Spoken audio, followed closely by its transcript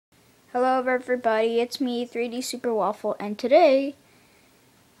Hello everybody, it's me, 3D Super Waffle, and today,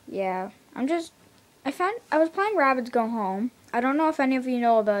 I was playing Rabbids Go Home. I don't know if any of you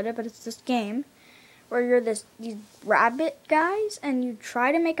know about it, but it's this game where you're these rabbit guys and you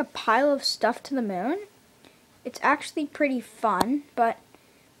try to make a pile of stuff to the moon. It's actually pretty fun, but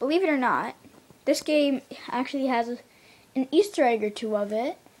believe it or not, this game actually has an Easter egg or two of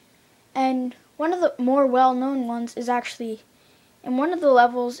it, and one of the more well-known ones is actually in one of the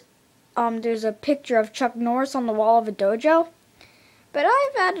levels. There's a picture of Chuck Norris on the wall of a dojo, but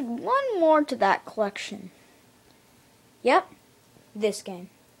I've added one more to that collection. Yep, this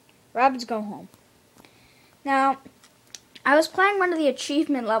game, Rabbids Go Home. Now, I was playing one of the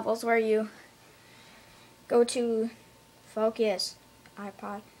achievement levels where you go to focus,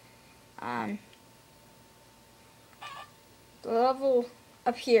 iPod, the level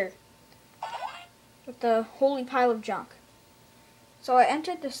up here with the holy pile of junk. So I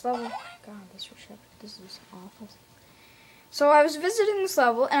entered this level. God, this is awful. So I was visiting this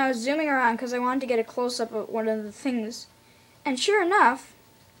level, and I was zooming around because I wanted to get a close-up of one of the things. And sure enough,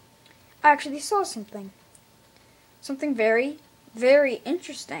 I actually saw something. Something very, very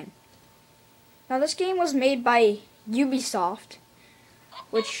interesting. Now, this game was made by Ubisoft,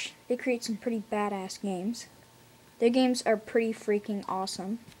 which they create some pretty badass games. Their games are pretty freaking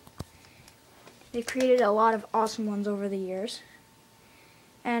awesome. They've created a lot of awesome ones over the years.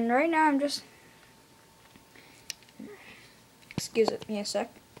 And right now I'm just, excuse me a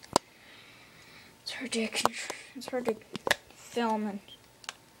sec. It's hard to film and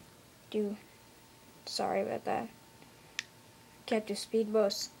do. Sorry about that. Can't do speed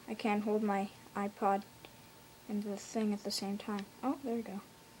boosts. I can't hold my iPod and the thing at the same time. Oh, there we go.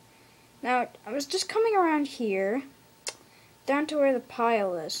 Now I was just coming around here, down to where the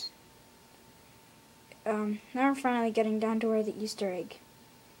pile is. Now I'm finally getting down to where the Easter egg.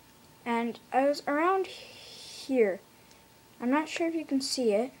 And I was around here. I'm not sure if you can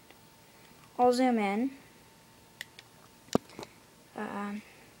see it. I'll zoom in.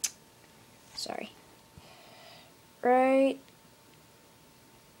 Sorry. Right.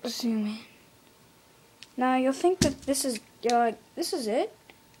 Zoom in. Now you'll think that this is it?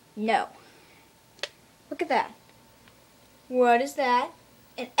 No. Look at that. What is that?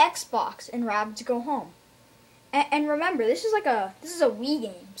 An Xbox in Rabbids Go Home. And remember, this is a Wii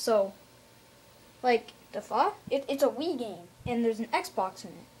game, so, like, the fuck? It's a Wii game, and there's an Xbox in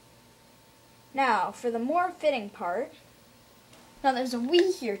it. Now, for the more fitting part, now there's a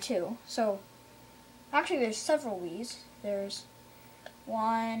Wii here too, so, actually there's several Wiis. There's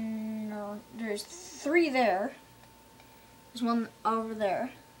three there. There's one over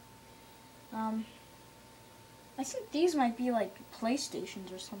there. I think these might be like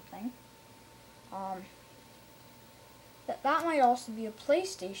PlayStations or something. That might also be a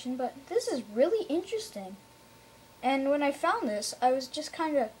PlayStation, but this is really interesting. And when I found this, I was just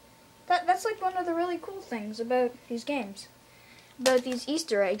kind of... That's like one of the really cool things about these games. About these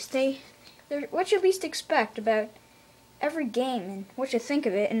Easter eggs. They're what you least expect about every game and what you think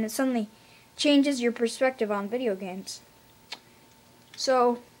of it, and it suddenly changes your perspective on video games.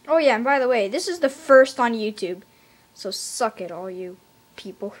 So, oh yeah, and by the way, this is the first on YouTube. So suck it, all you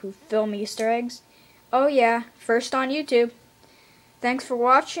people who film Easter eggs. Oh yeah, first on YouTube. Thanks for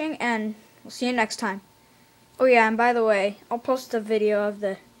watching, and we'll see you next time. Oh yeah, and by the way, I'll post a video of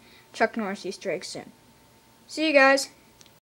the Chuck Norris Easter egg soon. See you guys.